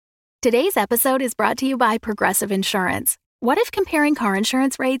Today's episode is brought to you by Progressive Insurance. What if comparing car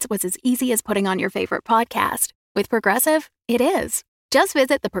insurance rates was as easy as putting on your favorite podcast? With Progressive, it is. Just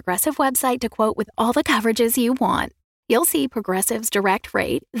visit the Progressive website to quote with all the coverages you want. You'll see Progressive's direct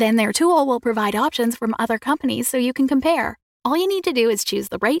rate, then their tool will provide options from other companies so you can compare. All you need to do is choose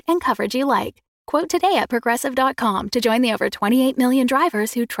the rate and coverage you like. Quote today at Progressive.com to join the over 28 million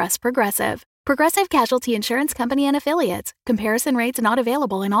drivers who trust Progressive. Progressive Casualty Insurance Company and Affiliates. Comparison rates not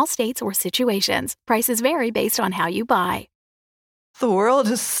available in all states or situations. Prices vary based on how you buy. The world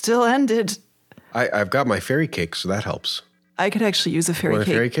has still ended. I've got my fairy cake, so that helps. I could actually use a fairy Want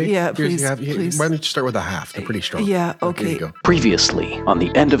cake. a fairy cake? Yeah, Please. please. Why don't you start with a half? They're pretty strong. Yeah, okay. There you go. Previously on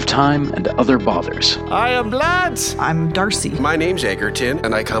The End of Time and Other Bothers. I am Vlad. I'm Darcy. My name's Egerton,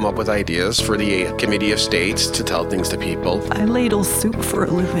 and I come up with ideas for the Committee of States to tell things to people. I ladle soup for a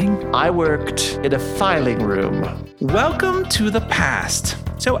living. I worked in a filing room. Welcome to the past.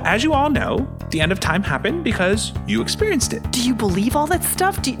 So, as you all know, the end of time happened because you experienced it. Do you believe all that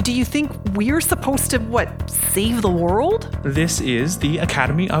stuff? Do you think we're supposed to, save the world? This is the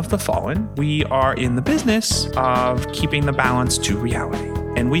Academy of the Fallen. We are in the business of keeping the balance to reality.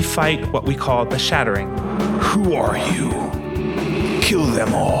 And we fight what we call the Shattering. Who are you? Kill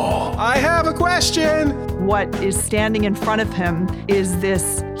them all. I have a question! What is standing in front of him is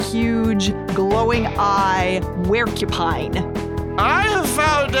this huge, glowing eye werepine. I have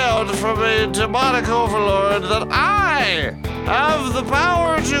found out from a demonic overlord that I have the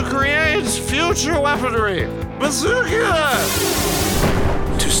power to create future weaponry. Bazooka!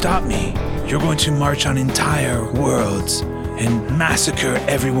 To stop me, you're going to march on entire worlds and massacre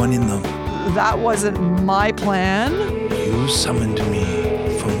everyone in them. That wasn't my plan. You summoned me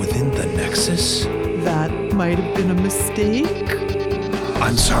from within the Nexus? That might have been a mistake.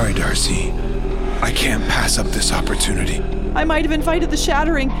 I'm sorry, Darcy. I can't pass up this opportunity. I might have invited the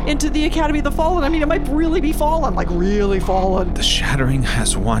Shattering into the Academy of the Fallen. I mean, it might really be fallen, really fallen. The Shattering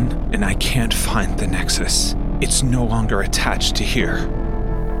has won, and I can't find the Nexus. It's no longer attached to here.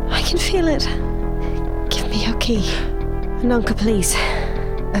 I can feel it. Give me your key. Nunca, please.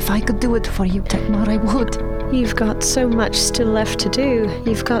 If I could do it for you, Tecmar, I would. You've got so much still left to do.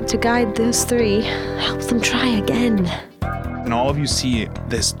 You've got to guide those three. Help them try again. And all of you see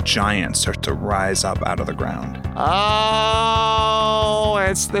this giant start to rise up out of the ground. Oh,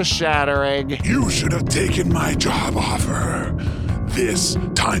 it's the Shattering. You should have taken my job offer. This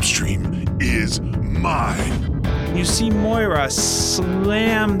time stream is mine. You see Moira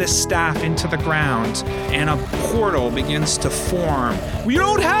slam the staff into the ground, and a portal begins to form. We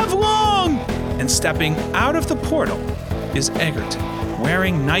don't have long! And stepping out of the portal is Egerton,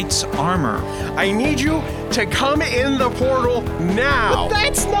 wearing knight's armor. I need you to come in the portal now! But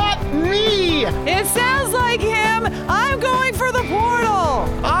that's not me! It sounds like him. I'm going for the portal.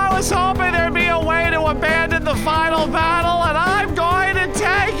 I was hoping there'd be a way to abandon the final battle, and I'm going to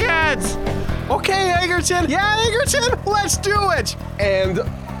take it! Okay, Egerton! Yeah, Egerton! Let's do it! And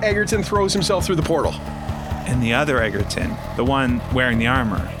Egerton throws himself through the portal. And the other Egerton, the one wearing the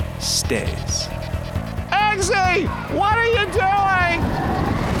armor, stays. Eggsy! What are you doing?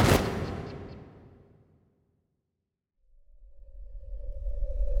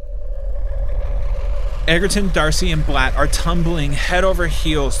 Egerton, Darcy, and Blatt are tumbling head over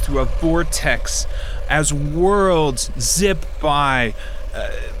heels through a vortex as worlds zip by.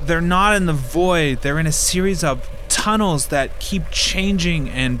 They're not in the void. They're in a series of tunnels that keep changing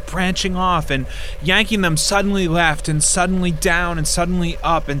and branching off and yanking them suddenly left and suddenly down and suddenly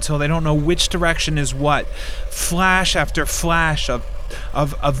up until they don't know which direction is what. Flash after flash of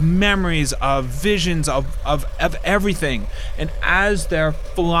memories, of visions, of everything. And as they're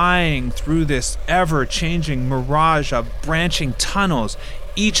flying through this ever-changing mirage of branching tunnels,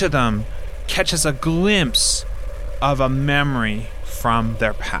 each of them catches a glimpse of a memory from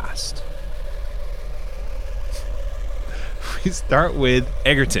their past. We start with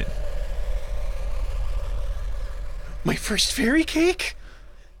Egerton. My first fairy cake?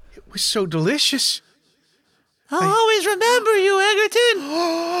 It was so delicious. I'll always remember you, Egerton.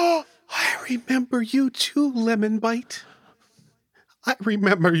 Oh, I remember you too, Lemon Bite. I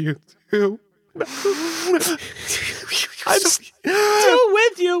remember you too. I'm still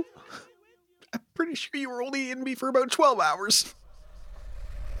with you. I'm pretty sure you were only in me for about 12 hours.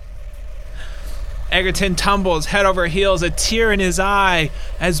 Egerton tumbles head over heels, a tear in his eye,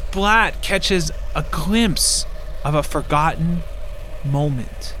 as Blatt catches a glimpse of a forgotten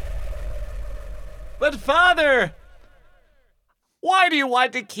moment. But Father, why do you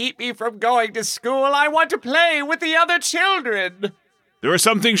want to keep me from going to school? I want to play with the other children. There are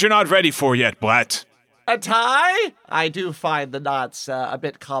some things you're not ready for yet, Blatt. A tie? I do find the knots a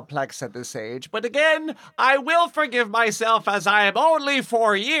bit complex at this age, but again, I will forgive myself as I am only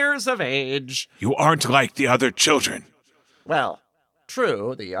 4 years of age. You aren't like the other children. Well,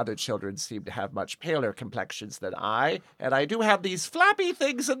 true, the other children seem to have much paler complexions than I, and I do have these flappy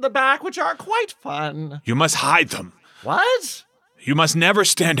things in the back which are quite fun. You must hide them. What? You must never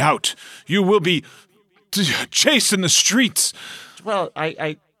stand out. You will be chased in the streets. Well,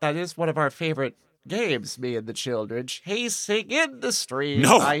 I that is one of our favorite games, me and the children. Chasing in the streets.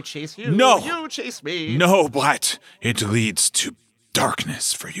 No. I chase you. No. You chase me. No, Blatt. It leads to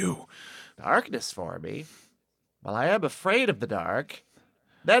darkness for you. Darkness for me? Well, I am afraid of the dark.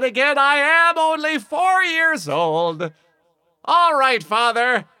 Then again, I am only 4 years old. All right,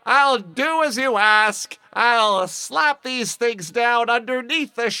 Father. I'll do as you ask. I'll slap these things down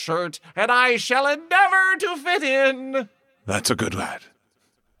underneath the shirt, and I shall endeavor to fit in. That's a good lad.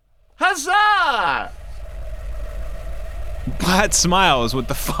 Huzzah! Blatt smiles with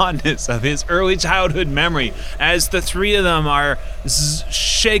the fondness of his early childhood memory as the three of them are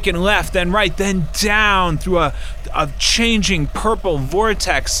shaken left, then right, then down through a changing purple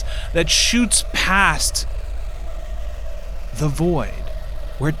vortex that shoots past the void,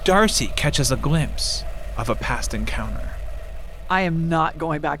 where Darcy catches a glimpse of a past encounter. I am not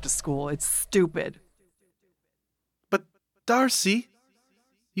going back to school. It's stupid. But Darcy,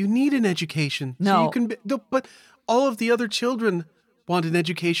 you need an education. No. So you can but all of the other children want an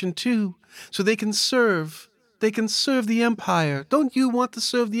education too, so they can serve. They can serve the Empire. Don't you want to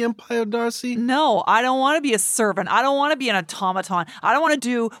serve the Empire, Darcy? No, I don't want to be a servant. I don't want to be an automaton. I don't want to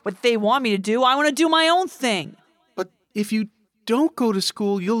do what they want me to do. I want to do my own thing. But if you don't go to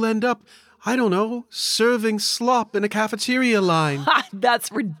school, you'll end up, I don't know, serving slop in a cafeteria line.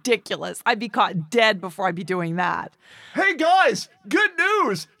 That's ridiculous. I'd be caught dead before I'd be doing that. Hey, guys, good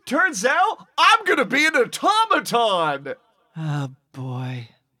news. Turns out I'm going to be an automaton. Oh, boy.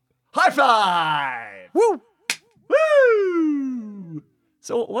 High five. Woo! Woo!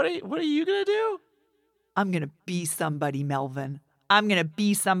 So what are you going to do? I'm going to be somebody, Melvin. I'm going to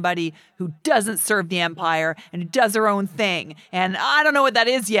be somebody who doesn't serve the Empire and who does her own thing. And I don't know what that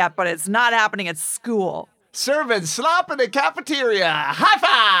is yet, but it's not happening at school. Serving slop in the cafeteria. High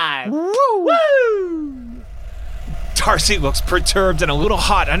five. Woo! Woo! Darcy looks perturbed and a little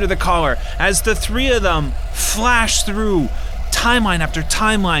hot under the collar as the three of them flash through timeline after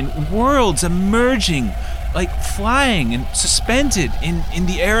timeline, worlds emerging, like flying and suspended in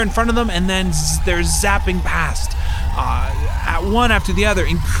the air in front of them, and then they're zapping past, at one after the other,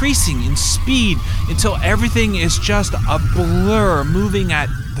 increasing in speed until everything is just a blur moving at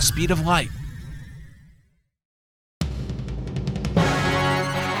the speed of light.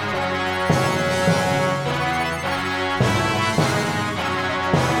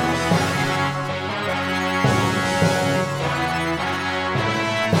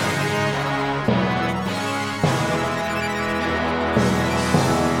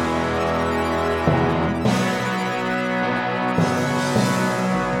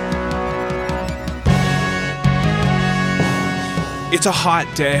 It's a hot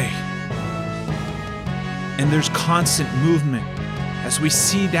day, and there's constant movement as we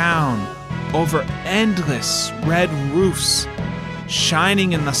see down over endless red roofs,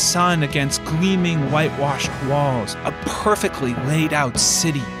 shining in the sun against gleaming whitewashed walls, a perfectly laid out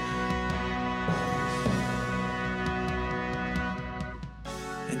city.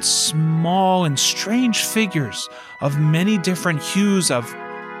 And small and strange figures of many different hues of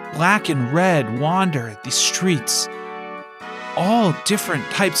black and red wander these streets, all different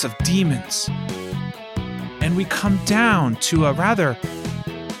types of demons. And we come down to a rather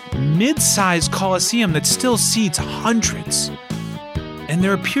mid-sized coliseum that still seats hundreds. And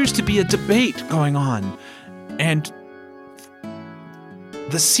there appears to be a debate going on. And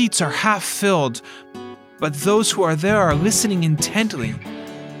the seats are half filled, but those who are there are listening intently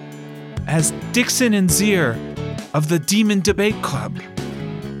as Dixon and Zier of the Demon Debate Club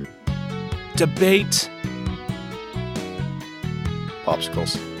debate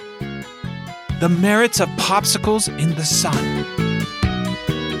popsicles. The merits of popsicles in the sun.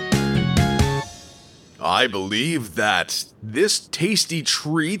 I believe that this tasty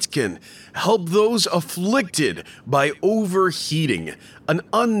treat can help those afflicted by overheating, an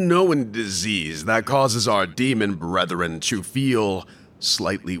unknown disease that causes our demon brethren to feel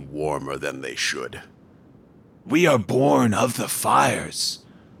slightly warmer than they should. We are born of the fires,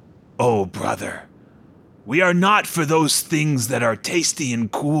 oh brother. We are not for those things that are tasty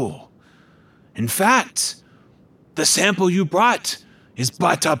and cool. In fact, the sample you brought is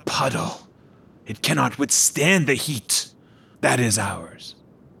but a puddle. It cannot withstand the heat that is ours.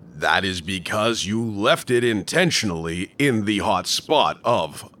 That is because you left it intentionally in the hot spot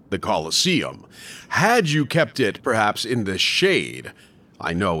of the Colosseum. Had you kept it perhaps in the shade,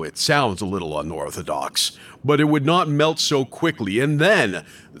 I know it sounds a little unorthodox, but it would not melt so quickly, and then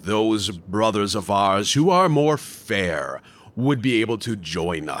those brothers of ours who are more fair would be able to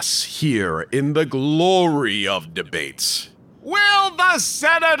join us here in the glory of debates. Will the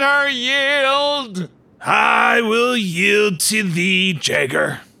senator yield? I will yield to thee,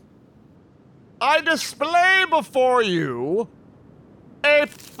 Jagger. I display before you a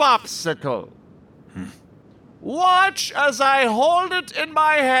popsicle. Watch as I hold it in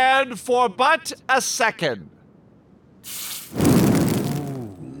my hand for but a second.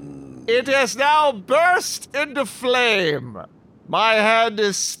 It has now burst into flame. My hand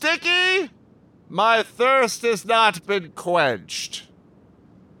is sticky. My thirst has not been quenched.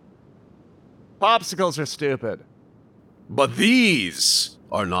 Popsicles are stupid. But these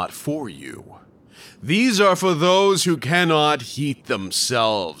are not for you. These are for those who cannot heat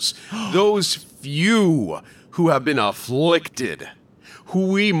themselves, those few who have been afflicted, who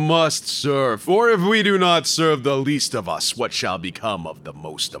we must serve. For if we do not serve the least of us, what shall become of the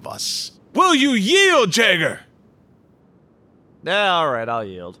most of us? Will you yield, Jagger? All right, I'll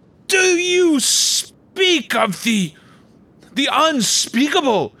yield. Do you speak of the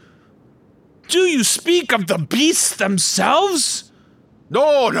unspeakable? Do you speak of the beasts themselves?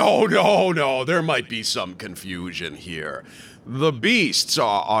 No. There might be some confusion here. The beasts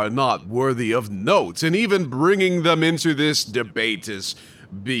are not worthy of note, and even bringing them into this debate is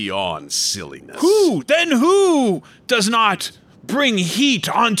beyond silliness. Who does not bring heat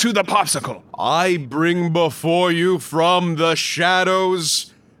onto the popsicle? I bring before you from the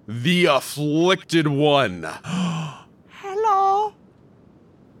shadows the afflicted one. Hello?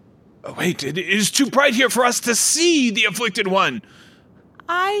 Wait, it is too bright here for us to see the afflicted one.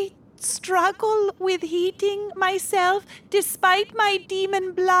 I struggle with heating myself despite my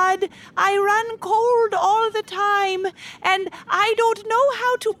demon blood. I run cold all the time, and I don't know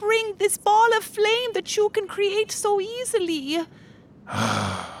how to bring this ball of flame that you can create so easily.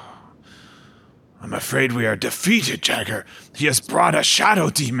 I'm afraid we are defeated, Jagger. He has brought a shadow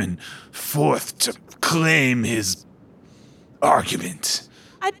demon forth to claim his argument.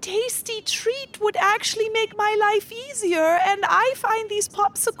 A tasty treat would actually make my life easier, and I find these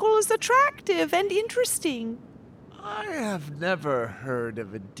popsicles attractive and interesting. I have never heard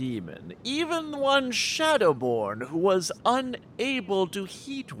of a demon, even one Shadowborn, who was unable to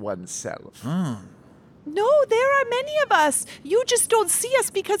heat oneself. No, there are many of us. You just don't see us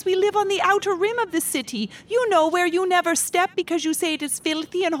because we live on the outer rim of the city. You know, where you never step because you say it is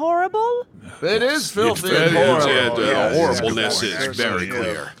filthy and horrible. It is filthy and horrible. The horribleness is very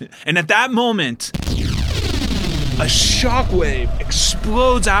clear. And at that moment, a shockwave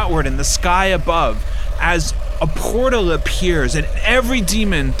explodes outward in the sky above as a portal appears, and every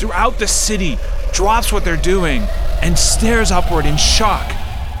demon throughout the city drops what they're doing and stares upward in shock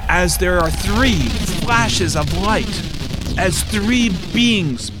as there are 3 flashes of light, as 3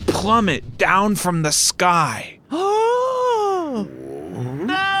 beings plummet down from the sky. Oh!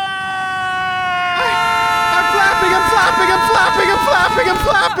 I'm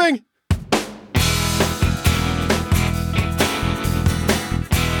flapping!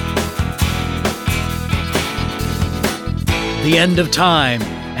 The End of Time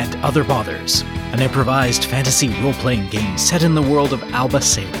and Other Bothers, an improvised fantasy role-playing game set in the world of Alba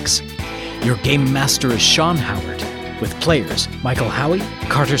Salix. Your game master is Sean Howard, with players Michael Howie,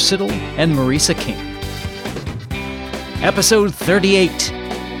 Carter Siddle, and Marisa King. Episode 38,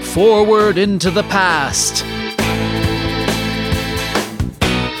 Forward into the Past.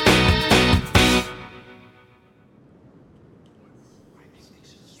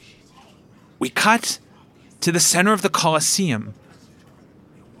 We cut to the center of the Colosseum,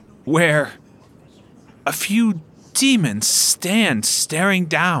 where a few demons stand staring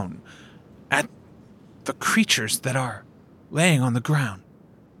down at the creatures that are laying on the ground.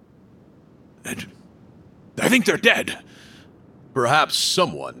 And I think they're dead. Perhaps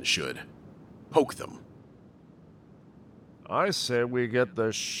someone should poke them. I say we get the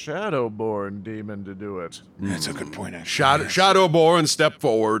Shadowborn demon to do it. That's a good point, actually. Shadowborn, step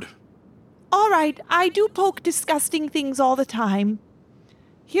forward. All right, I do poke disgusting things all the time.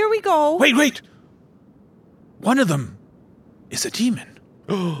 Here we go. Wait! One of them is a demon.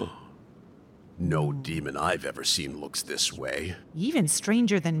 No demon I've ever seen looks this way. Even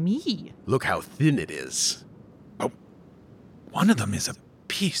stranger than me. Look how thin it is. Oh, one of them is a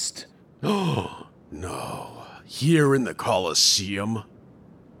beast. Oh, no. Here in the Colosseum?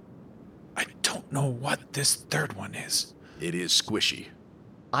 I don't know what this third one is. It is squishy.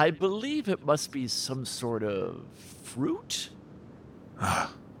 I believe it must be some sort of fruit.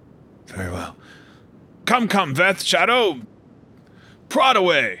 Ah, very well. Come, Veth, Shadow. Prod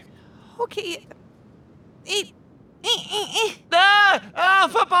away. Okay.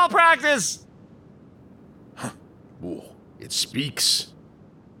 Football practice! Ooh, it speaks.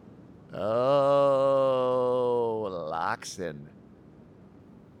 Oh, Loxin.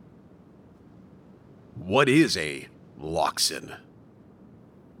 What is a Loxin?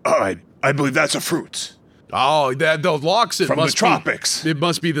 I believe that's a fruit. Oh, the Loxin From must the tropics. It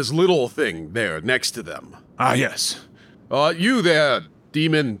must be this little thing there next to them. Ah, yes. You there,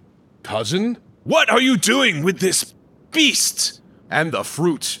 demon cousin? What are you doing with this beast? And the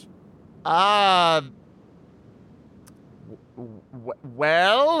fruit.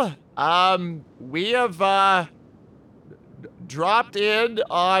 Well, we have, dropped in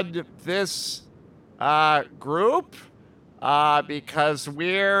on this, group, because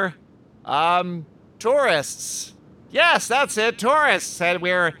we're, tourists. Yes, that's it, tourists, and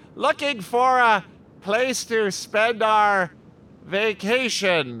we're looking for a place to spend our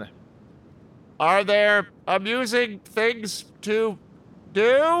vacation. Are there amusing things to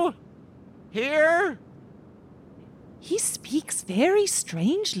do here? He speaks very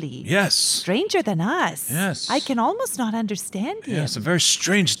strangely. Yes. Stranger than us. Yes. I can almost not understand him. Yes, a very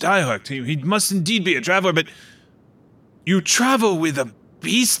strange dialect. He must indeed be a traveler, but you travel with a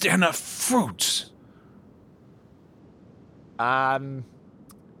beast and a fruit.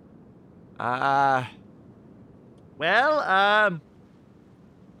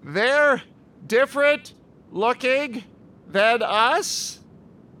 They're different looking than us,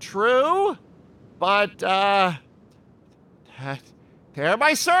 true, but, they're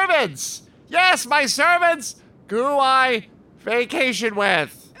my servants. Yes, my servants who I vacation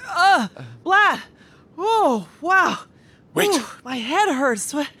with. Blah. Oh, wow. Wait. Ooh, my head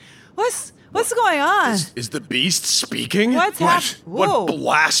hurts. What's going on? Is the beast speaking? What's happening? What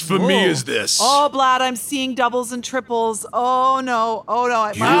blasphemy is this? Oh, Blad, I'm seeing doubles and triples. Oh, no.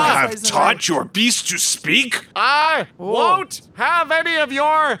 You have taught your beast to speak? I won't have any of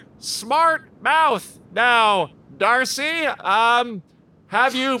your smart mouth now, Darcy.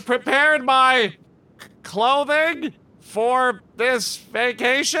 Have you prepared my clothing for this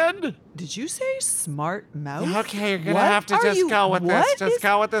vacation? Did you say smart mouth? Okay, you're gonna have to just go with this. Just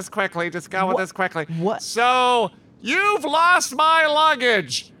go with this quickly. What? So, you've lost my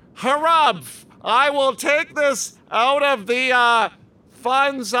luggage. Harumph. I will take this out of the,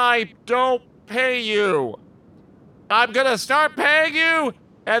 funds I don't pay you. I'm gonna start paying you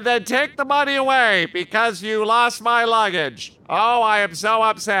and then take the money away because you lost my luggage. Oh, I am so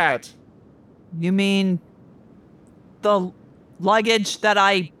upset. You mean the luggage that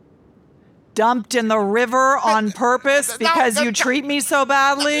I dumped in the river on purpose because you treat me so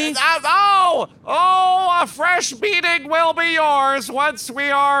badly? A fresh beating will be yours once we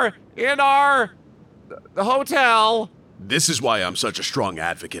are in our hotel. This is why I'm such a strong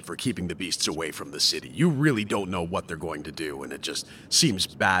advocate for keeping the beasts away from the city. You really don't know what they're going to do, and it just seems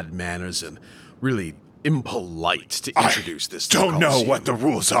bad manners and really impolite to introduce this to the Don't know Colosseum. what the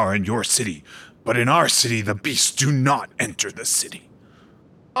rules are in your city, but in our city, the beasts do not enter the city.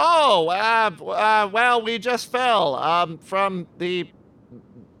 Oh, well, we just fell, from the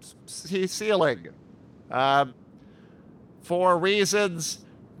ceiling, for reasons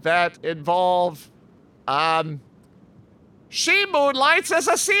that involve, she moonlights as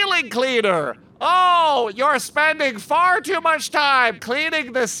a ceiling cleaner. Oh, you're spending far too much time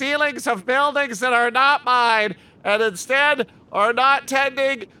cleaning the ceilings of buildings that are not mine, and instead are not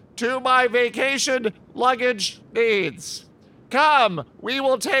tending to my vacation luggage needs. Come, we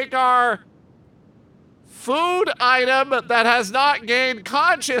will take our food item that has not gained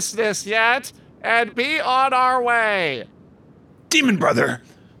consciousness yet and be on our way. Demon brother.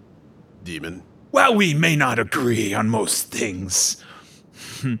 Demon? While we may not agree on most things,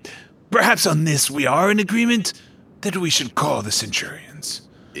 perhaps on this we are in agreement that we should call the Centurions.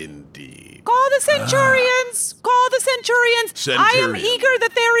 Indeed. Call the Centurions! Call the Centurions! I am eager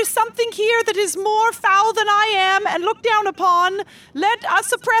that there is something here that is more foul than I am and looked down upon. Let us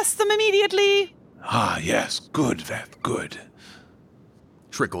suppress them immediately. Ah, yes. Good, Veth, good.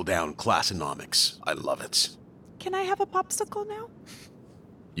 Trickle-down classonomics. I love it. Can I have a popsicle now?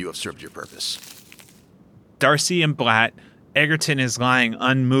 You have served your purpose. Darcy and Blatt, Egerton is lying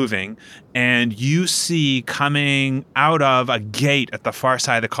unmoving, and you see coming out of a gate at the far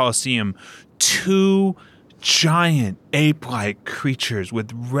side of the Colosseum 2 giant ape-like creatures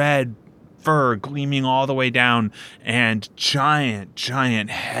with red fur gleaming all the way down and giant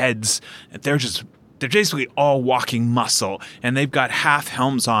heads. They're just they're basically all walking muscle, and they've got half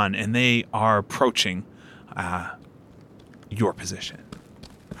helms on, and they are approaching your position.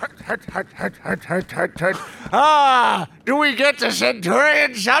 Do we get the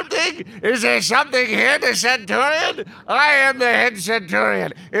Centurion something? Is there something here, the Centurion? I am the head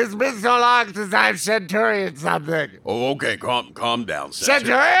Centurion. It's been so long since I've Centurion something. Oh, okay, calm down,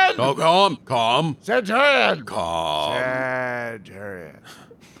 Centurion? Oh, calm. Centurion. Calm. Centurion.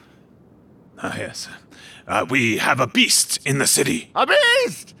 Yes. We have a beast in the city. A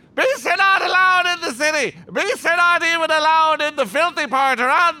beast! Beasts are not allowed in the city! Beasts are not even allowed in the filthy part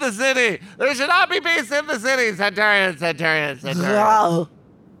around the city! There should not be beasts in the city! Centurion.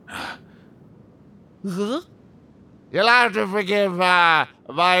 You'll have to forgive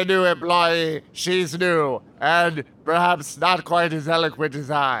my new employee. She's new, and perhaps not quite as eloquent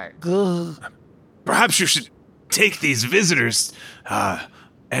as I. Perhaps you should take these visitors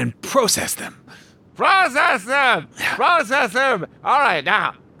and process them. Process them! Process them! All right,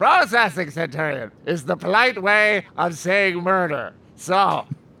 now, processing, Centurion, is the polite way of saying murder. So,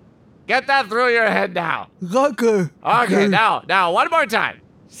 get that through your head now. Okay. Okay, now, one more time.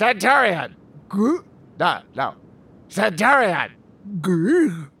 Centurion. No. Centurion.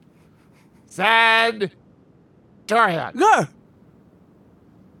 Centurion.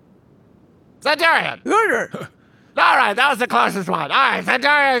 Centurion. All right, that was the closest one. All right,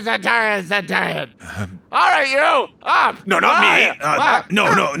 Centurion. All right, you, up. No, not me. Not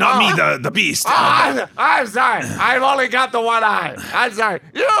me, the beast. I'm sorry. I've only got the one eye. I'm sorry.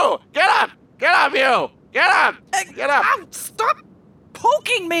 You, get up, you. Get up. Ow, stop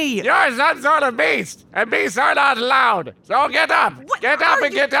poking me. You're some sort of beast, and beasts are not allowed. So get up. Get up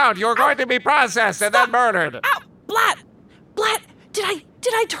and get out. You're going to be processed and then murdered. Ow, Blat, did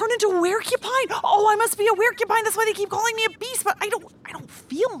I turn into a werecoupine? Oh, I must be a werecoupine. That's why they keep calling me a beast. But I don't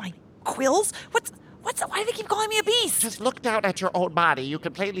feel my quills. Why do they keep calling me a beast? Just look down at your own body. You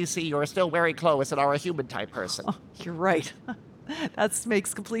can plainly see you're still wearing clothes and are a human-type person. Oh, you're right. That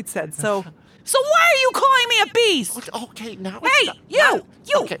makes complete sense. So why are you calling me a beast? Okay, now. Hey, you.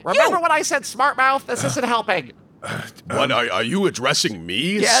 Okay, remember when I said smart mouth? This isn't helping. What, are you addressing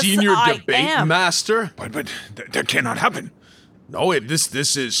me, yes, senior I debate am. master? But that cannot happen. No,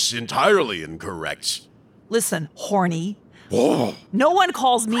 this is entirely incorrect. Listen, horny. Whoa. No one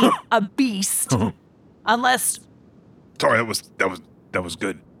calls me a beast unless. Sorry, that was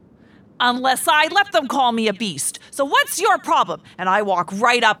good. Unless I let them call me a beast. So what's your problem? And I walk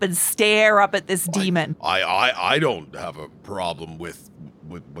right up and stare up at this demon. I don't have a problem with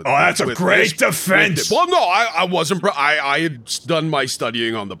that's a great defense. Well, no, I wasn't. I had done my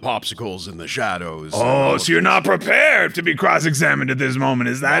studying on the popsicles in the shadows. Oh, so you're not prepared to be cross-examined at this moment,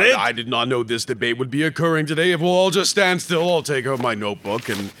 is that it? I did not know this debate would be occurring today. If we'll all just stand still, I'll take out my notebook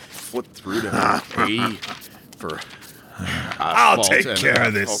and flip through to A for I'll take care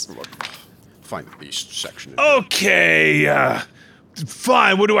of this. Find the beast section. Okay,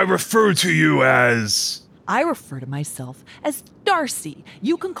 fine. What do I refer to you as? I refer to myself as Darcy.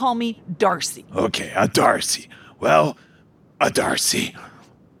 You can call me Darcy. Okay, a Darcy. Well, a Darcy.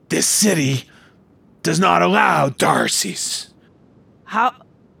 This city does not allow Darcys. How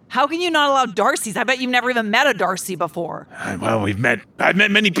can you not allow Darcys? I bet you've never even met a Darcy before. Well, I've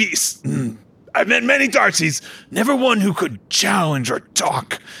met many beasts. I've met many Darcys. Never one who could challenge or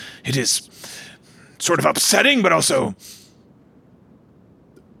talk. It is sort of upsetting, but also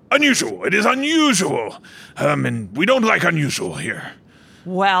unusual. It is unusual. And we don't like unusual here.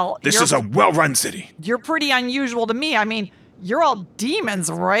 Well, this is a well-run city. You're pretty unusual to me. I mean, you're all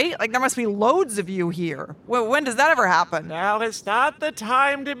demons, right? Like, there must be loads of you here. When does that ever happen? Now is not the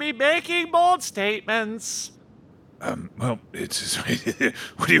time to be making bold statements. Well, it's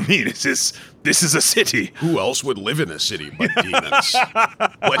what do you mean? This is a city. Who else would live in a city but demons?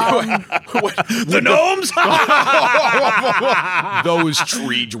 The gnomes? Those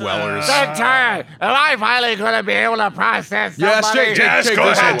tree dwellers. Centurion, am I finally going to be able to process somebody? Yes, go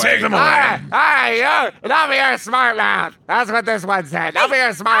ahead, take them away. All right, enough of your smart mouth. That's what this one said. Enough of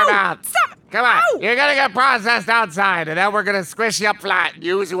your smart mouth. Stop! Come on, Ow. You're gonna get processed outside, and then we're gonna squish you up flat and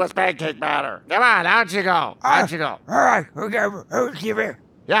use you as pancake batter. Come on, out you go. Out you go. All right, okay.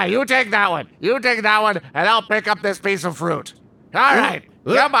 Yeah, you take that one. And I'll pick up this piece of fruit. All right,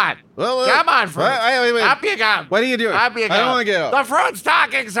 come on. Come on, fruit. Wait. Up you go. What are you doing? Up you go. I don't want to get up. The fruit's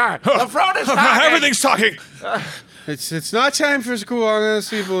talking, sir. The fruit is talking. Everything's talking. It's not time for school. I'm gonna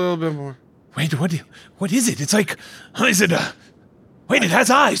sleep a little bit more. Wait, what is it? It's like, is it Wait, it has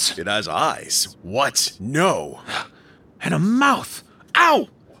eyes. It has eyes. What? No. And a mouth. Ow!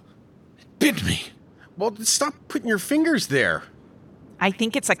 It bit me. Well, stop putting your fingers there. I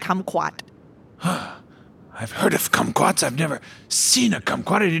think it's a kumquat. I've heard of kumquats. I've never seen a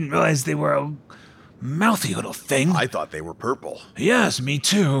kumquat. I didn't realize they were a mouthy little thing. I thought they were purple. Yes, me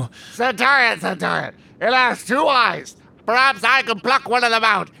too. Centurion, it has 2 eyes. Perhaps I can pluck one of them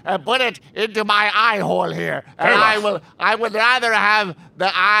out and put it into my eye hole here. And I would rather have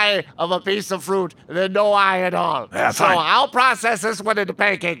the eye of a piece of fruit than no eye at all. Yeah, so fine. I'll process this one into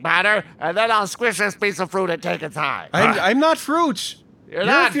pancake batter, and then I'll squish this piece of fruit and take its eye. I'm not fruit. You're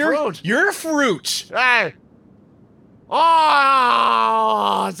not fruit. You're fruit. Hey.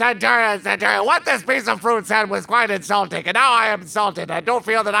 Oh, Centurion, what this piece of fruit said was quite insulting, and now I am insulted. I don't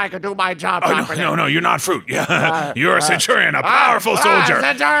feel that I can do my job properly. No, you're not fruit. You're a centurion, a powerful soldier.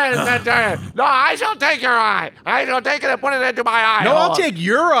 Centurion. No, I shall take your eye. I shall take it and put it into my eye No, hole. I'll take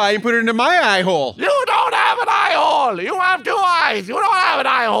your eye and put it into my eye hole. You don't have an eye hole. You have 2 eyes. You don't have an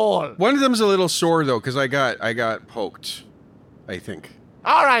eye hole. One of them's a little sore though, because I got poked, I think.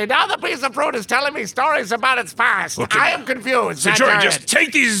 All right, now the piece of fruit is telling me stories about its past. Okay. I am confused. Centurion, just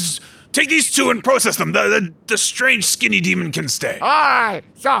take these 2 and process them. The strange skinny demon can stay. All right,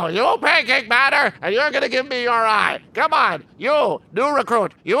 so you pancake batter, and you're gonna give me your eye. Come on, you, new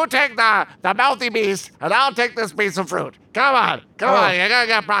recruit. You take the mouthy beast, and I'll take this piece of fruit. Come on, you're gonna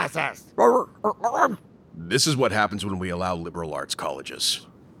get processed. This is what happens when we allow liberal arts colleges.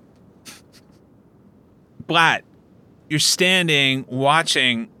 Blatt, you're standing,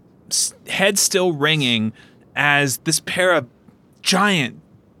 watching, head still ringing, as this pair of giant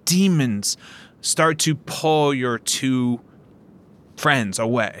demons start to pull your 2 friends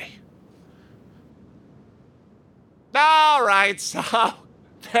away. All right, so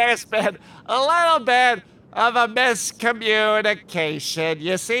there's been a little bit of a miscommunication.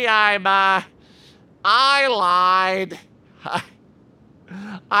 You see, I lied.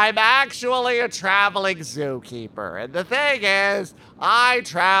 I'm actually a traveling zookeeper, and the thing is, I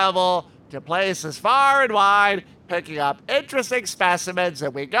travel to places far and wide, picking up interesting specimens,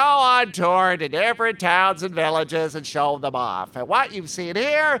 and we go on tour to different towns and villages and show them off. And what you've seen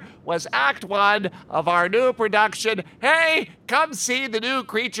here was Act 1 of our new production, Hey, Come See the New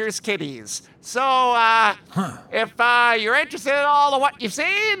Creatures Kitties. So, if you're interested in all of what you've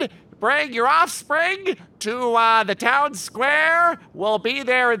seen, bring your offspring to the town square. We'll be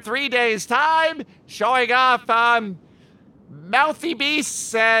there in 3 days' time, showing off mouthy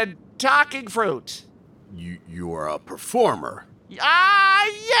beasts and talking fruit. You are a performer.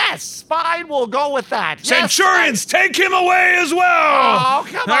 Yes, fine, we'll go with that. Centurions, take him away as well. Oh,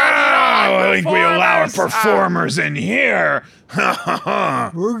 come on, I think we allow our performers in here.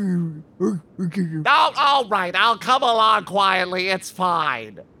 All right, I'll come along quietly. It's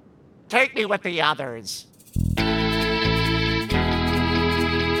fine. Take me with the others.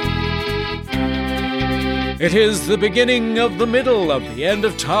 It is the beginning of the middle of the end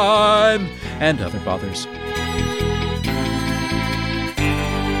of time and other bothers.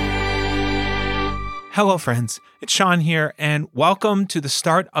 Hello, friends. It's Sean here, and welcome to the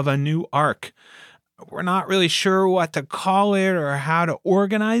start of a new arc. We're not really sure what to call it or how to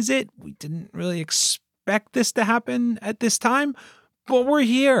organize it. We didn't really expect this to happen at this time, but we're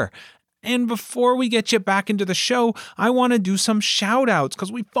here. And before we get you back into the show, I want to do some shout outs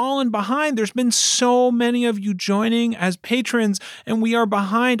because we've fallen behind. There's been so many of you joining as patrons, and we are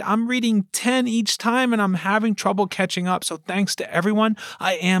behind. I'm reading 10 each time, and I'm having trouble catching up. So thanks to everyone.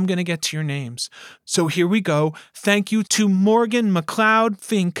 I am going to get to your names. So here we go. Thank you to Morgan McLeod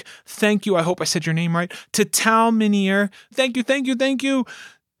Fink. Thank you. I hope I said your name right. To Tal Minier. Thank you.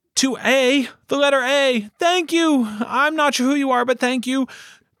 To A, the letter A. Thank you. I'm not sure who you are, but thank you.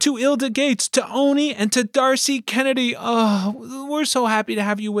 To Ilda Gates, to Oni, and to Darcy Kennedy. Oh, we're so happy to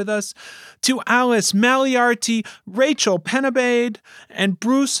have you with us. To Alice Maliarty, Rachel Penabade, and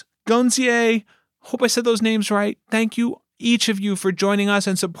Bruce Gunzier. Hope I said those names right. Thank you, each of you, for joining us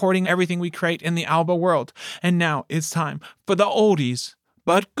and supporting everything we create in the Alba world. And now it's time for the oldies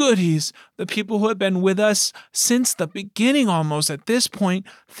but goodies, the people who have been with us since the beginning almost at this point.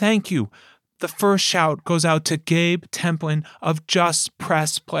 Thank you. The first shout goes out to Gabe Templin of Just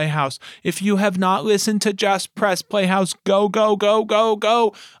Press Playhouse. If you have not listened to Just Press Playhouse, go.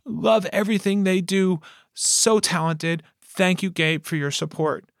 Love everything they do. So talented. Thank you, Gabe, for your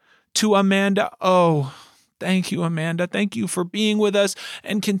support. To Amanda thank you, Amanda. Thank you for being with us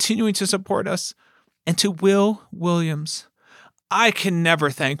and continuing to support us. And to Will Williams. I can never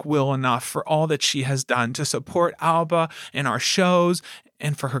thank Will enough for all that she has done to support Alba and our shows,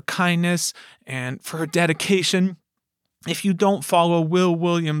 and for her kindness and for her dedication. If you don't follow Will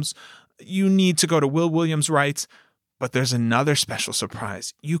Williams, you need to go to Will Williams Writes. But there's another special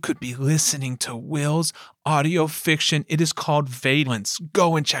surprise. You could be listening to Will's audio fiction. It is called Valence.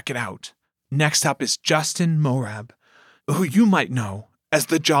 Go and check it out. Next up is Justin Morab, who you might know as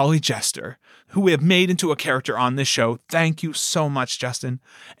the Jolly Jester, who we have made into a character on this show. Thank you so much, Justin.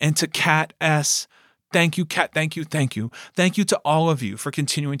 And to Kat S., thank you, Kat. Thank you. Thank you. Thank you to all of you for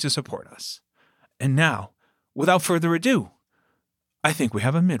continuing to support us. And now, without further ado, I think we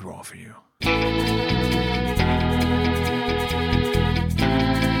have a mid-roll for you.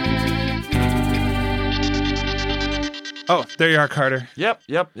 Oh, there you are, Carter. Yep.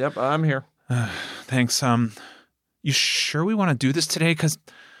 I'm here. Thanks. You sure we want to do this today? Because,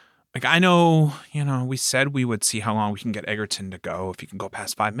 I know, we said we would see how long we can get Egerton to go, if he can go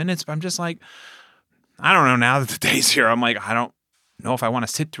past 5 minutes, but I'm just I don't know. Now that the day's here, I'm I don't know if I want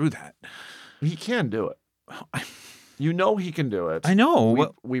to sit through that. He can do it. He can do it. I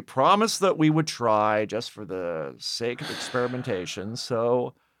know. We promised that we would try just for the sake of experimentation,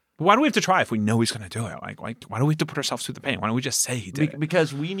 so... But why do we have to try if we know he's going to do it? Why do we have to put ourselves through the pain? Why don't we just say he did it?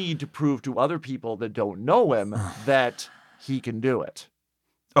 Because we need to prove to other people that don't know him that he can do it.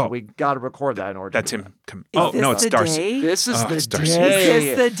 Oh, we got to record that in order. That's to him. No, it's Darcy. Day? This is the Darcy. day. Is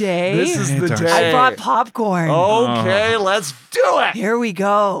this the day? This is the Darcy. day. I brought popcorn. Okay, let's do it. Here we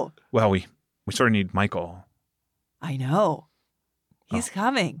go. Well, we sort of need Michael. I know. He's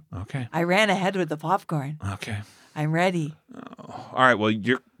coming. Okay. I ran ahead with the popcorn. Okay. I'm ready. Oh, all right. Well,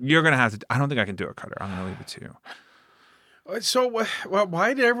 you're gonna have to. I don't think I can do it, Carter. I'm gonna leave it to you. So,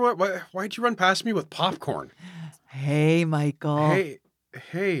 why'd you run past me with popcorn? Hey, Michael. Hey,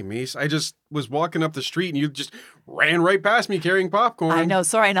 Mies. I just was walking up the street and you just ran right past me carrying popcorn. I know.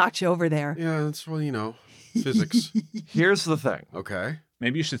 Sorry, I knocked you over there. Yeah, that's physics. Here's the thing. Okay.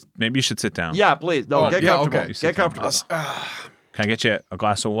 Maybe you should sit down. Yeah, please. No, get comfortable. Okay. Get comfortable. Can I get you a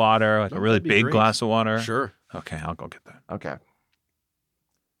glass of water, a really big glass of water? Sure. Okay, I'll go get that. Okay.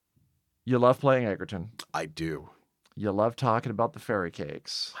 You love playing Egerton. I do. You love talking about the fairy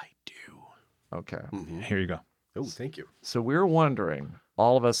cakes. I do. Okay. Mm-hmm. Here you go. Oh, thank you. So we're wondering,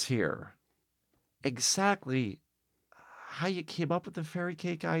 all of us here, exactly how you came up with the fairy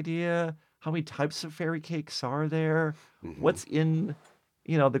cake idea, how many types of fairy cakes are there, what's in,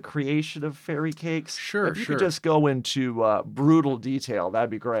 the creation of fairy cakes. Sure, if you could just go into brutal detail, that'd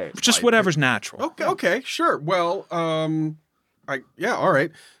be great. Just whatever's natural. Okay, sure. Well, all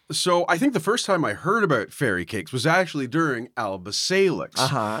right. So I think the first time I heard about fairy cakes was actually during Alba Salix.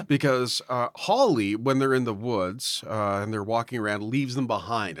 Because Holly, when they're in the woods and they're walking around, leaves them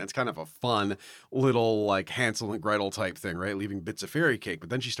behind. And it's kind of a fun little Hansel and Gretel type thing, right? Leaving bits of fairy cake. But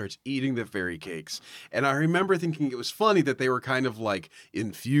then she starts eating the fairy cakes. And I remember thinking it was funny that they were kind of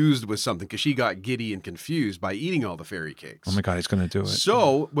infused with something because she got giddy and confused by eating all the fairy cakes. Oh my God, he's going to do it.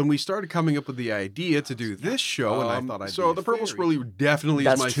 So when we started coming up with the idea to do this show, and I thought the Purple Swirly definitely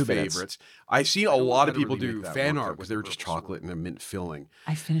is my favorites. I've seen a lot of people do fan art where they're just chocolate and a mint filling.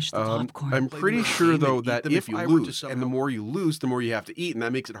 I finished the popcorn. I'm pretty sure though that if you lose, and the more you lose, the more you have to eat, and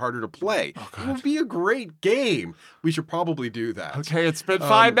that makes it harder to play. It would be a great game. We should probably do that. Okay, it's been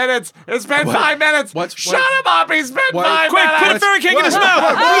 5 minutes. It's been 5 minutes. Shut him up. He's been 5 minutes. Quick, put a fairy cake in his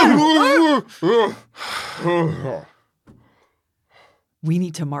mouth. We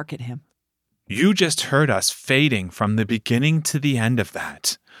need to market him. You just heard us fading from the beginning to the end of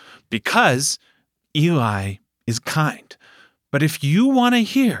that. Because Eli is kind. But if you want to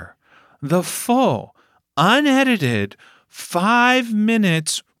hear the full, unedited 5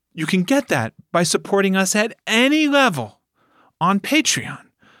 minutes, you can get that by supporting us at any level on Patreon.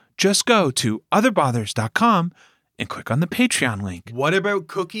 Just go to otherbothers.com and click on the Patreon link. What about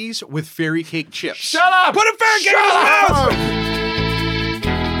cookies with fairy cake chips? Shut up! Put a fairy cake in his mouth!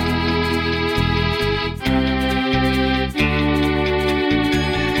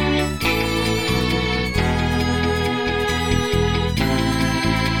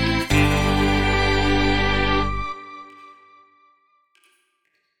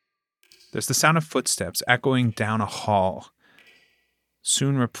 There's the sound of footsteps echoing down a hall,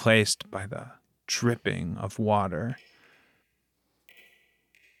 soon replaced by the dripping of water.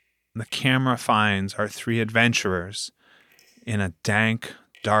 The camera finds our 3 adventurers in a dank,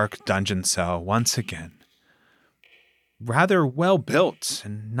 dark dungeon cell once again. Rather well built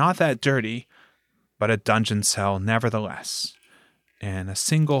and not that dirty, but a dungeon cell nevertheless. And a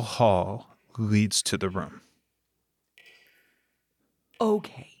single hall leads to the room.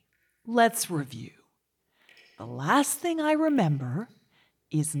 Okay. Let's review. The last thing I remember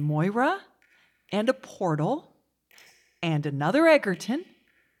is Moira and a portal and another Egerton,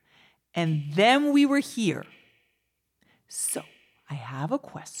 and then we were here. So, I have a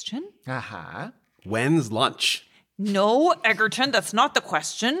question. When's lunch? No, Egerton, that's not the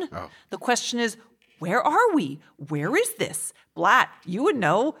question. Oh. The question is, Where are we? Where is this? Blat, you would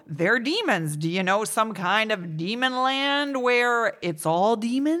know. They're demons. Do you know some kind of demon land where it's all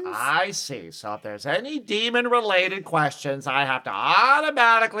demons? I see. So if there's any demon-related questions, I have to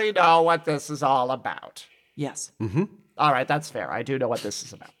automatically know what this is all about. Yes. Mm-hmm. All right, that's fair. I do know what this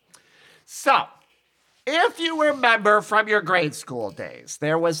is about. So, if you remember from your grade school days,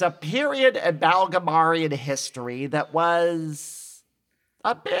 there was a period in Balgamarian history that was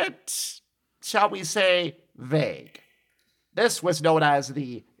a bit, shall we say, vague. This was known as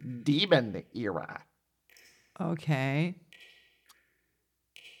the Demon Era. Okay.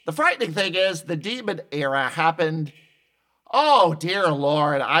 The frightening thing is the Demon Era happened, oh dear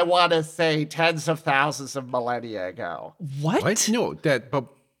Lord, I want to say tens of thousands of millennia ago. What?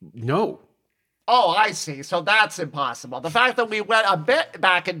 No. Oh, I see. So that's impossible. The fact that we went a bit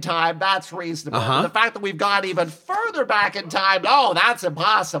back in time, that's reasonable. Uh-huh. The fact that we've gone even further back in time, oh, that's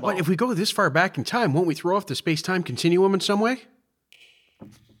impossible. But if we go this far back in time, won't we throw off the space-time continuum in some way?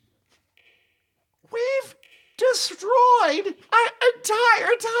 We've destroyed an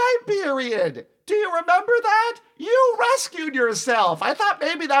entire time period. Do you remember that? You rescued yourself. I thought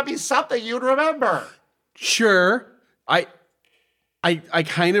maybe that'd be something you'd remember. Sure. I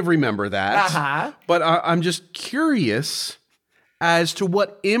kind of remember that. Uh-huh. But I'm just curious as to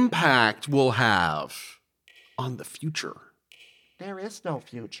what impact we'll have on the future. There is no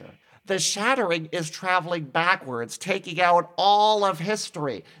future. The Shattering is traveling backwards, taking out all of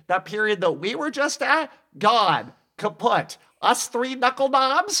history. The period that we were just at, gone, kaput. Us three knuckle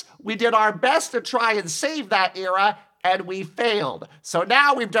knobs, we did our best to try and save that era, and we failed. So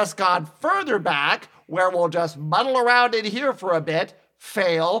now we've just gone further back, where we'll just muddle around in here for a bit,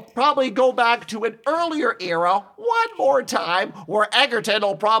 fail, probably go back to an earlier era one more time, where Egerton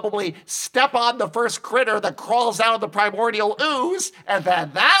will probably step on the first critter that crawls out of the primordial ooze, and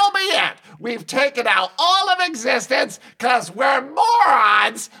then that'll be it. We've taken out all of existence because we're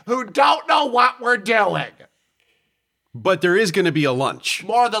morons who don't know what we're doing. But there is going to be a lunch.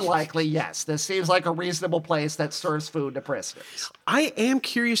 More than likely, yes. This seems like a reasonable place that serves food to prisoners. I am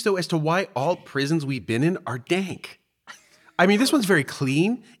curious, though, as to why all prisons we've been in are dank. I mean, this one's very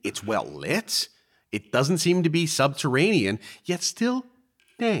clean. It's well lit. It doesn't seem to be subterranean, yet still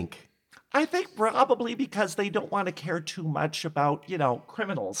dank. I think probably because they don't want to care too much about,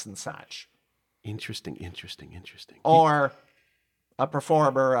 criminals and such. Interesting. Or a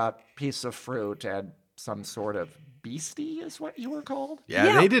performer, a piece of fruit, and some sort of beastie is what you were called?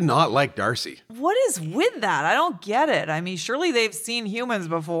 Yeah, they did not like Darcy. What is with that? I don't get it. I mean, surely they've seen humans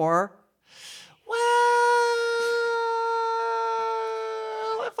before. Well,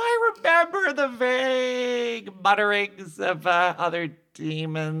 if I remember the vague mutterings of other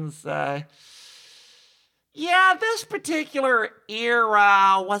demons, this particular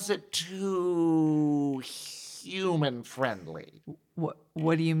era wasn't too human-friendly.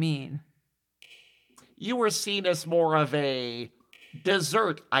 What do you mean? You were seen as more of a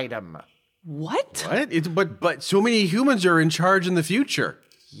dessert item. What? But so many humans are in charge in the future.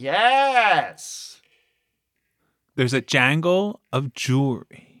 Yes. There's a jangle of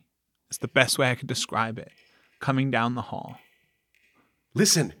jewelry. It's the best way I could describe it. Coming down the hall.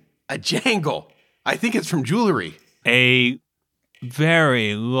 Listen, a jangle. I think it's from jewelry. A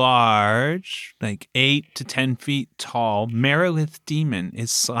very large, 8 to 10 feet tall, Merilith demon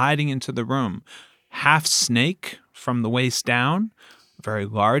is sliding into the room. Half snake from the waist down, a very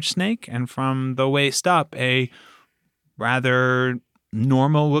large snake, and from the waist up, a rather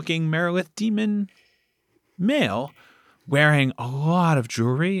normal-looking Merilith demon male wearing a lot of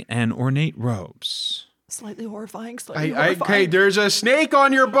jewelry and ornate robes. Slightly horrifying, Okay, there's a snake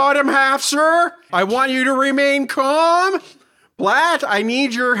on your bottom half, sir. I want you to remain calm. Blat, I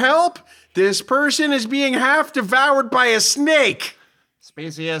need your help. This person is being half devoured by a snake.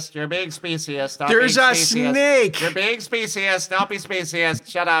 Speciest, you're being speciest. Stop There's being a speciest. snake. You're being speciest. Don't be speciest.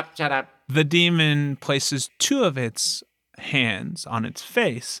 Shut up. The demon places 2 of its hands on its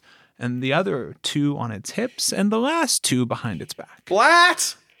face, and the other 2 on its hips, and the last 2 behind its back.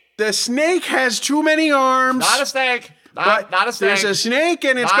 Blat, the snake has too many arms. Not a snake. Not a snake. There's a snake,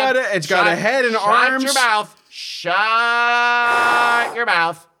 and it's got a head and arms. Shut your mouth. Shut your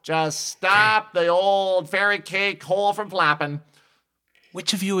mouth. Just stop the old fairy cake hole from flapping.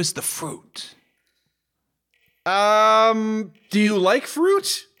 Which of you is the fruit? Do you like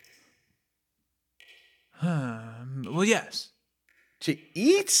fruit? Well, yes. To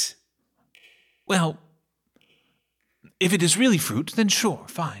eat? Well, if it is really fruit, then sure,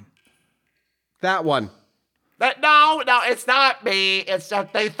 fine. That one. No, it's not me. It's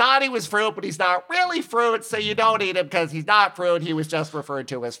just they thought he was fruit, but he's not really fruit, so you don't eat him because he's not fruit. He was just referred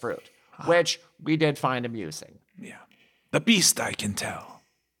to as fruit. which we did find amusing. Yeah. The beast, I can tell.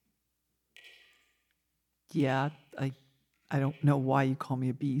 Yeah, I don't know why you call me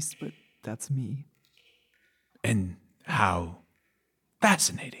a beast, but that's me. And how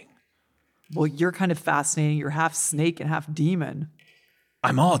fascinating. Well, you're kind of fascinating. You're half snake and half demon.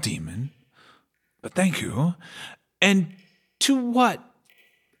 I'm all demon, but thank you. And to what?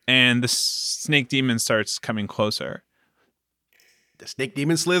 And the snake demon starts coming closer. The snake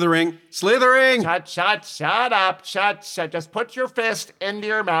demon slithering. Slithering! Shut up. Shut. Just put your fist into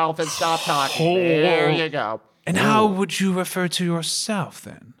your mouth and stop talking. There you go. And how would you refer to yourself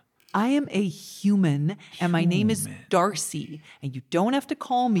then? I am a human, and my name is Darcy, and you don't have to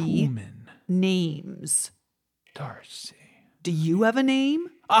call me names. Darcy. Do you have a name?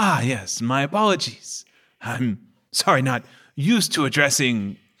 Ah, yes, my apologies. I'm sorry, not used to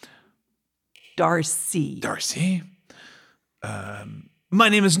addressing Darcy. Darcy? My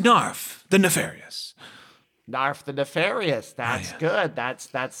name is Narf, the Nefarious. Narf the Nefarious. That's good. That's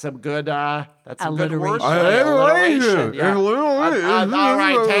some good. That's some good Alliteration. alliteration. Yeah. All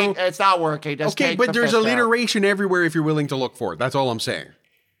right, it's not working. Just Okay, take but the there's fist out. alliteration everywhere if you're willing to look for it. That's all I'm saying.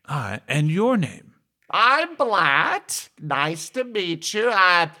 And your name? I'm Blatt. Nice to meet you.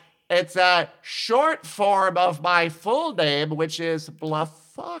 It's a short form of my full name, which is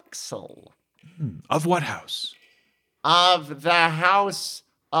Bluffoxel. Of what house? Of the house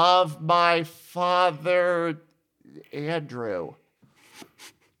of my father, Andrew.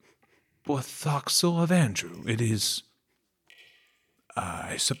 Bluthoxel of Andrew. It is,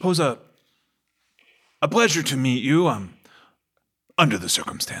 I suppose, a pleasure to meet you. Under the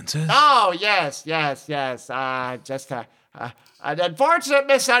circumstances. Oh, yes. Just an unfortunate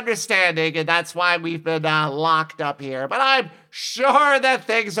misunderstanding, and that's why we've been locked up here. But I'm sure that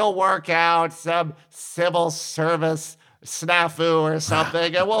things will work out. Some civil service snafu or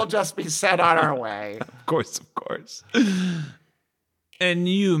something, and we'll just be sent on our way. Of course. And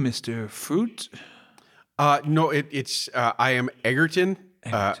you, Mr. Fruit? No, it's I am Egerton.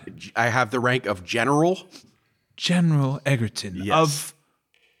 I have the rank of general. General Egerton. Yes.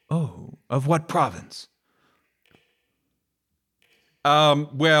 Of what province?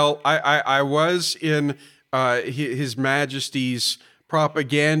 Well, I was in His Majesty's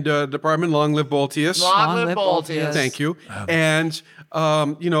propaganda department. Long live Boltius. Long live Boltius. Thank you. And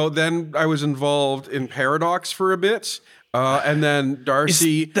then I was involved in Paradox for a bit. And then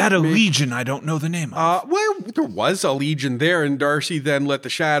Darcy. Is that a legion I don't know the name of? Well, there was a legion there, and Darcy then let the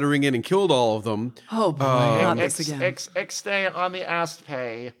Shattering in and killed all of them. Oh boy, not this again. Stay on the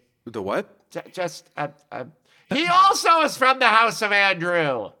Astpay. The what? He also is from the House of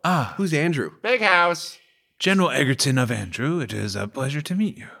Andrew. Who's Andrew? Big house. General Egerton of Andrew, it is a pleasure to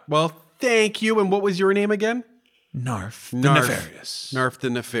meet you. Well, thank you. And what was your name again? Narf the Nefarious. Narf the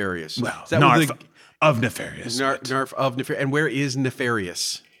Nefarious. Well, Narf of Nefarious. Narf of Nefarious. And where is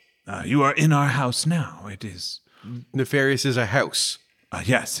Nefarious? You are in our house now. It is... Nefarious is a house.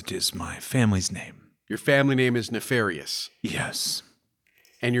 Yes, it is my family's name. Your family name is Nefarious. Yes.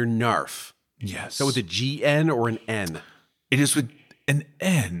 And you're Narf. Yes. So with a GN or an N? It is with an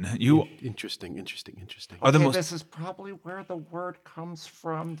N. You... Interesting. This is probably where the word comes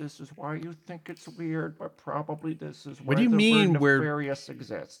from. This is why you think it's weird, but probably this is where what do you mean word where nefarious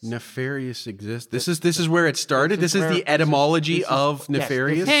exists. Nefarious exists. This is where it started. This is the etymology of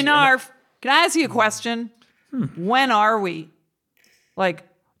nefarious. Hey Narf, can I ask you a question? When are we? Like,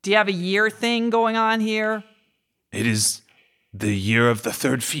 do you have a year thing going on here? It is the year of the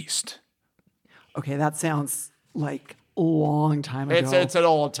third feast. Okay, that sounds like a long time ago. It's an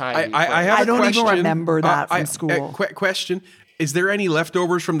old time. I don't even remember that from school. Question: is there any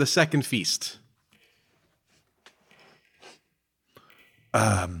leftovers from the second feast?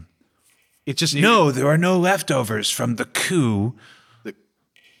 It's just no. There are no leftovers from the coup.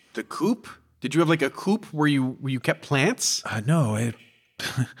 The coop? Did you have like a coop where you kept plants? No,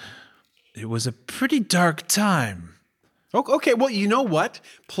 it was a pretty dark time. Okay, well, you know what?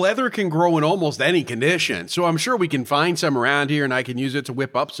 Pleather can grow in almost any condition, so I'm sure we can find some around here and I can use it to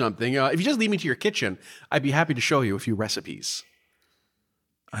whip up something. If you just lead me to your kitchen, I'd be happy to show you a few recipes.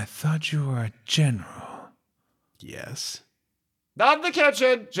 I thought you were a general. Yes. Not the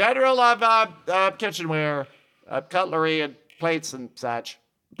kitchen. General of kitchenware, cutlery, and plates and such.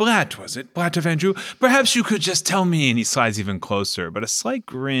 Blatt, was it? Blatt of Andrew? Perhaps you could just tell me, and he slides even closer, but a slight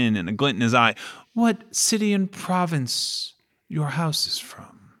grin and a glint in his eye, what city and province your house is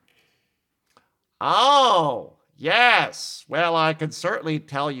from. Oh, yes. Well, I can certainly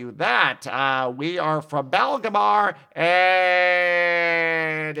tell you that. We are from Balgamar,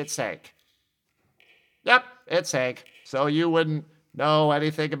 and it's Hank. Yep, it's Hank. So you wouldn't know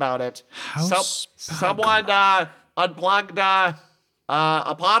anything about it. House Someone unplugged a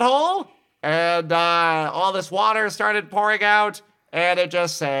pothole, and all this water started pouring out, and it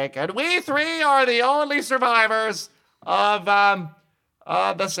just sank. And we 3 are the only survivors of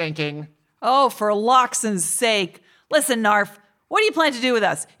the sinking. Oh, for Loxon's sake. Listen, Narf, what do you plan to do with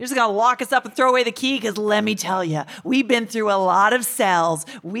us? You're just gonna lock us up and throw away the key? Because let me tell you, we've been through a lot of cells.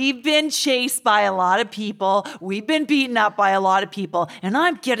 We've been chased by a lot of people. We've been beaten up by a lot of people. And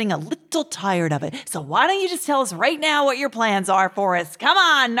I'm getting a little tired of it. So why don't you just tell us right now what your plans are for us? Come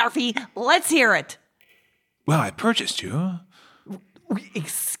on, Narfy, let's hear it. Well, I purchased you.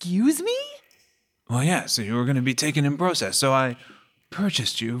 Excuse me? Well, yeah, so you were going to be taken in process, so I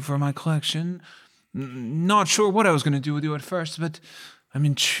purchased you for my collection. Not sure what I was going to do with you at first, but I'm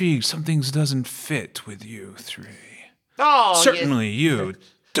intrigued. Some things doesn't fit with you 3. Oh, certainly you,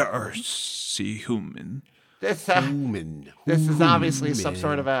 Darcy Human. This is obviously some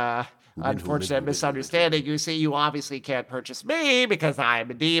sort of a unfortunate misunderstanding. You see, you obviously can't purchase me because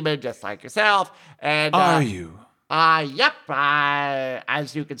I'm a demon just like yourself. And are you? Yep.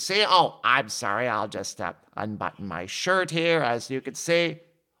 As you can see. Oh, I'm sorry. I'll just unbutton my shirt here. As you can see.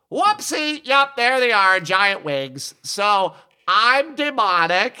 Whoopsie. Yep, there they are. Giant wings. So I'm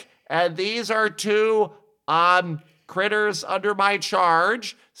demonic, and these are 2 critters under my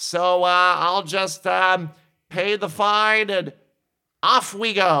charge. So I'll just pay the fine, and off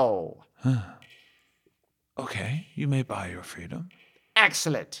we go. Okay, you may buy your freedom.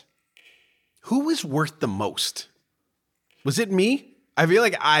 Excellent. Who was worth the most? Was it me? I feel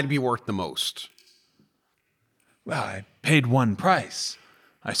like I'd be worth the most. Well, I paid one price.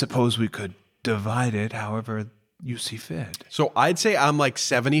 I suppose we could divide it however you see fit. So I'd say I'm like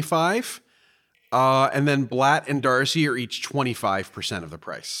 75, and then Blatt and Darcy are each 25% of the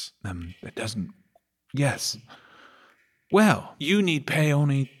price. It doesn't... Yes. Well, you need pay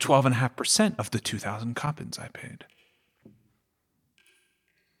only 12.5% of the 2,000 coppins I paid.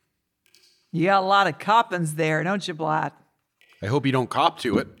 You got a lot of coppins there, don't you, Blatt? I hope you don't cop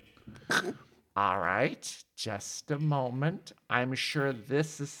to it. All right, just a moment. I'm sure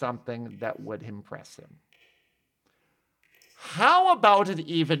this is something that would impress him. How about an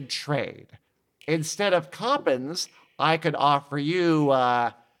even trade? Instead of coppins, I could offer you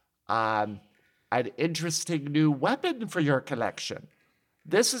an interesting new weapon for your collection.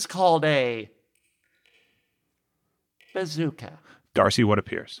 This is called a bazooka. Darcy, what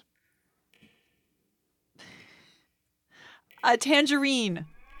appears? A tangerine.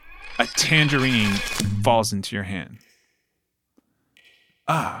 A tangerine falls into your hand.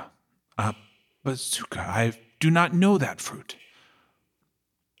 A bazooka. I do not know that fruit.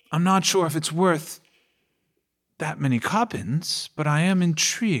 I'm not sure if it's worth that many coppins, but I am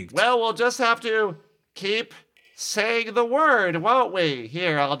intrigued. Well, we'll just have to keep saying the word, won't we?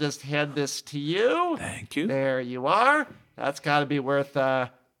 Here, I'll just hand this to you. Thank you. There you are. That's got to be worth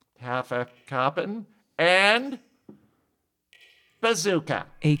half a coppin. And bazooka.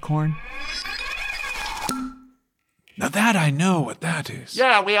 Acorn. Now that I know what that is.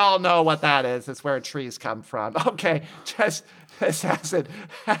 Yeah, we all know what that is. It's where trees come from. Okay, just this hasn't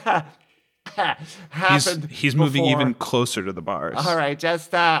happened. He's moving even closer to the bars. All right,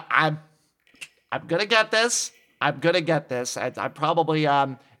 just I'm gonna get this. I'm probably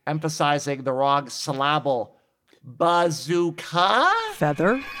emphasizing the wrong syllable. Bazooka.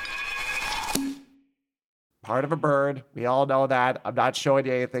 Feather. Part of a bird. We all know that. I'm not showing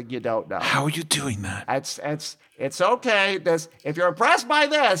you anything you don't know. How are you doing that? It's okay. If you're impressed by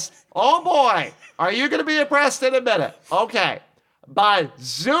this, oh boy, are you going to be impressed in a minute? Okay.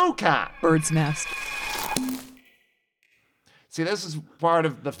 Bazooka. Bird's nest. See, this is part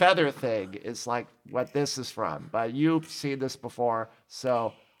of the feather thing. It's like what this is from. But you've seen this before.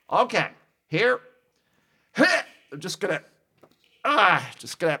 So, okay. Here. I'm just gonna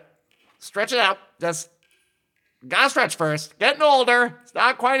stretch it out. Gotta stretch first. Getting older. It's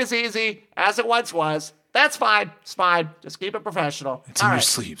not quite as easy as it once was. That's fine. It's fine. Just keep it professional. It's in your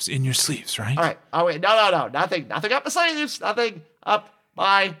sleeves. In your sleeves, right? All right. Oh, wait. No. Nothing up my sleeves. Nothing up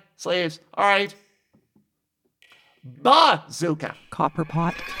my sleeves. All right. Bazooka. Copper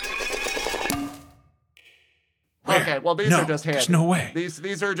pot. Okay, well, these are just handy. There's no way.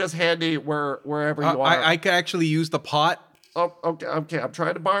 These are just handy wherever you are. I could actually use the pot. Oh, okay. I'm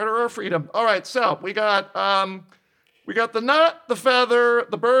trying to barter our freedom. All right, so we got the nut, the feather,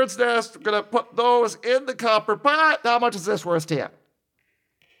 the bird's nest. We're gonna put those in the copper pot. How much is this worth to you?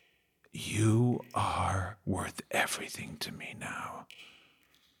 You are worth everything to me now.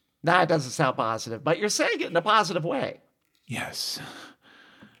 That doesn't sound positive, but you're saying it in a positive way. Yes.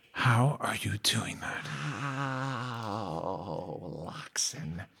 How are you doing that? Oh,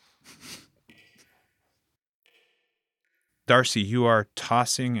 Loxin. Darcy, you are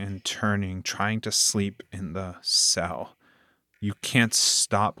tossing and turning, trying to sleep in the cell. You can't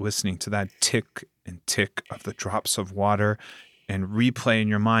stop listening to that tick and tick of the drops of water and replay in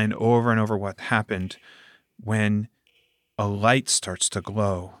your mind over and over what happened when a light starts to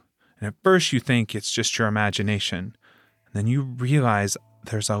glow. And at first you think it's just your imagination. And then you realize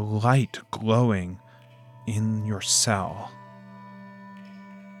there's a light glowing in your cell.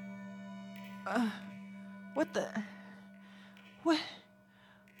 What the... What?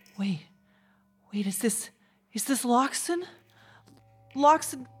 Wait, is this Loxin?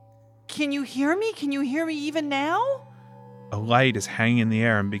 Loxin, can you hear me? Can you hear me even now? A light is hanging in the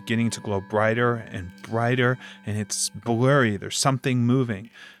air and beginning to glow brighter and brighter, and it's blurry. There's something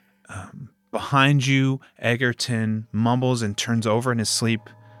moving. Behind you, Egerton mumbles and turns over in his sleep.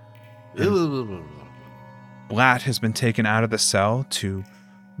 Blatt has been taken out of the cell to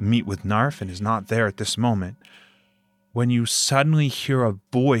meet with Narf and is not there at this moment. When you suddenly hear a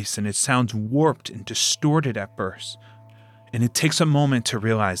voice, and it sounds warped and distorted at first, and it takes a moment to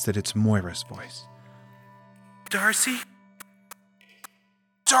realize that it's Moira's voice. Darcy?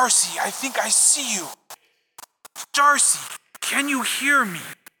 Darcy, I think I see you. Darcy, can you hear me?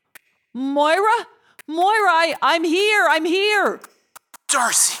 Moira, I'm here.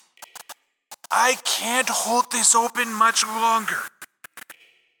 Darcy, I can't hold this open much longer.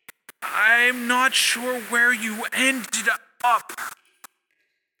 I'm not sure where you ended up.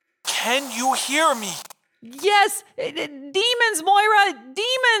 Can you hear me? Yes, demons, Moira,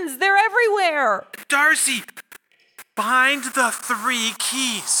 demons, they're everywhere. Darcy, find the 3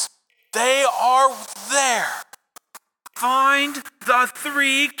 keys. They are there. Find the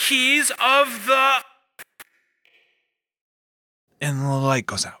 3 keys of the... And the light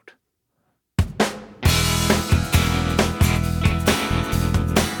goes out.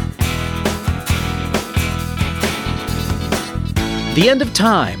 The End of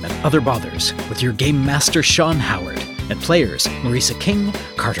Time and Other Bothers, with your game master Sean Howard, and players Marisa King,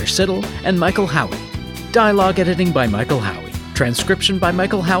 Carter Siddle, and Michael Howie. Dialogue editing by Michael Howie. Transcription by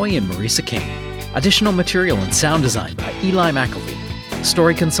Michael Howie and Marisa King. Additional material and sound design by Eli McElvey.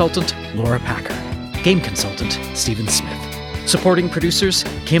 Story consultant Laura Packer. Game consultant Stephen Smith. Supporting producers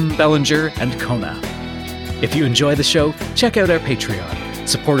Kim Bellinger and Kona. If you enjoy the show, check out our Patreon.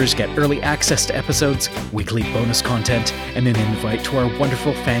 Supporters get early access to episodes, weekly bonus content, and an invite to our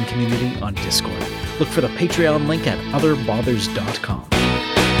wonderful fan community on Discord. Look for the Patreon link at otherbothers.com.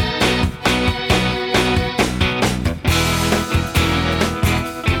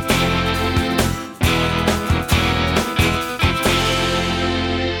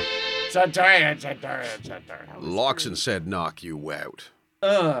 Loxin said knock you out.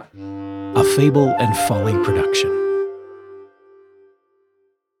 A Fable and Folly production.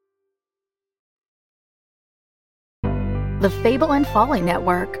 The Fable and Folly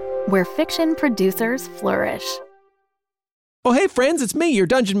Network, where fiction producers flourish. Oh, hey friends, it's me, your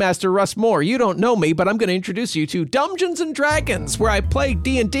Dungeon Master, Russ Moore. You don't know me, but I'm going to introduce you to Dungeons & Dragons, where I play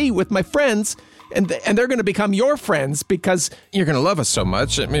D&D with my friends, and they're going to become your friends because you're going to love us so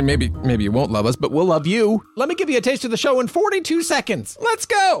much. I mean, maybe you won't love us, but we'll love you. Let me give you a taste of the show in 42 seconds. Let's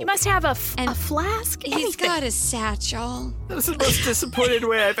go! You must have a flask. He's got a satchel. That's the most disappointed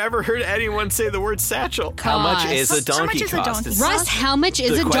way I've ever heard anyone say the word satchel. How much is a donkey cost? Russ, how much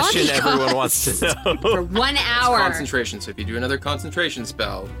is a donkey cost? The question everyone wants to know. For 1 hour. It's concentration, so if you do another concentration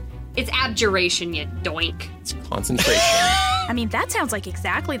spell... It's abjuration, you doink. It's concentration. I mean, that sounds like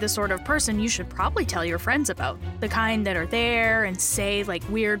exactly the sort of person you should probably tell your friends about. The kind that are there and say, like,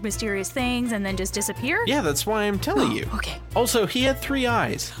 weird, mysterious things and then just disappear. Yeah, that's why I'm telling you. Okay. Also, he had 3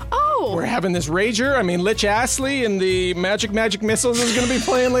 eyes. Oh! We're having this rager. I mean, Lich Astley and the Magic Missiles is going to be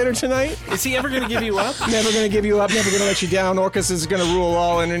playing later tonight. Is he ever going to give you up? Never going to give you up, never going to let you down. Orcus is going to rule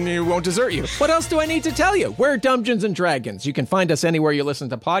all and he won't desert you. What else do I need to tell you? We're Dungeons & Dragons. You can find us anywhere you listen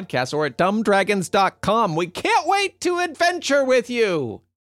to podcasts or at dumbdragons.com. We can't wait to adventure with you.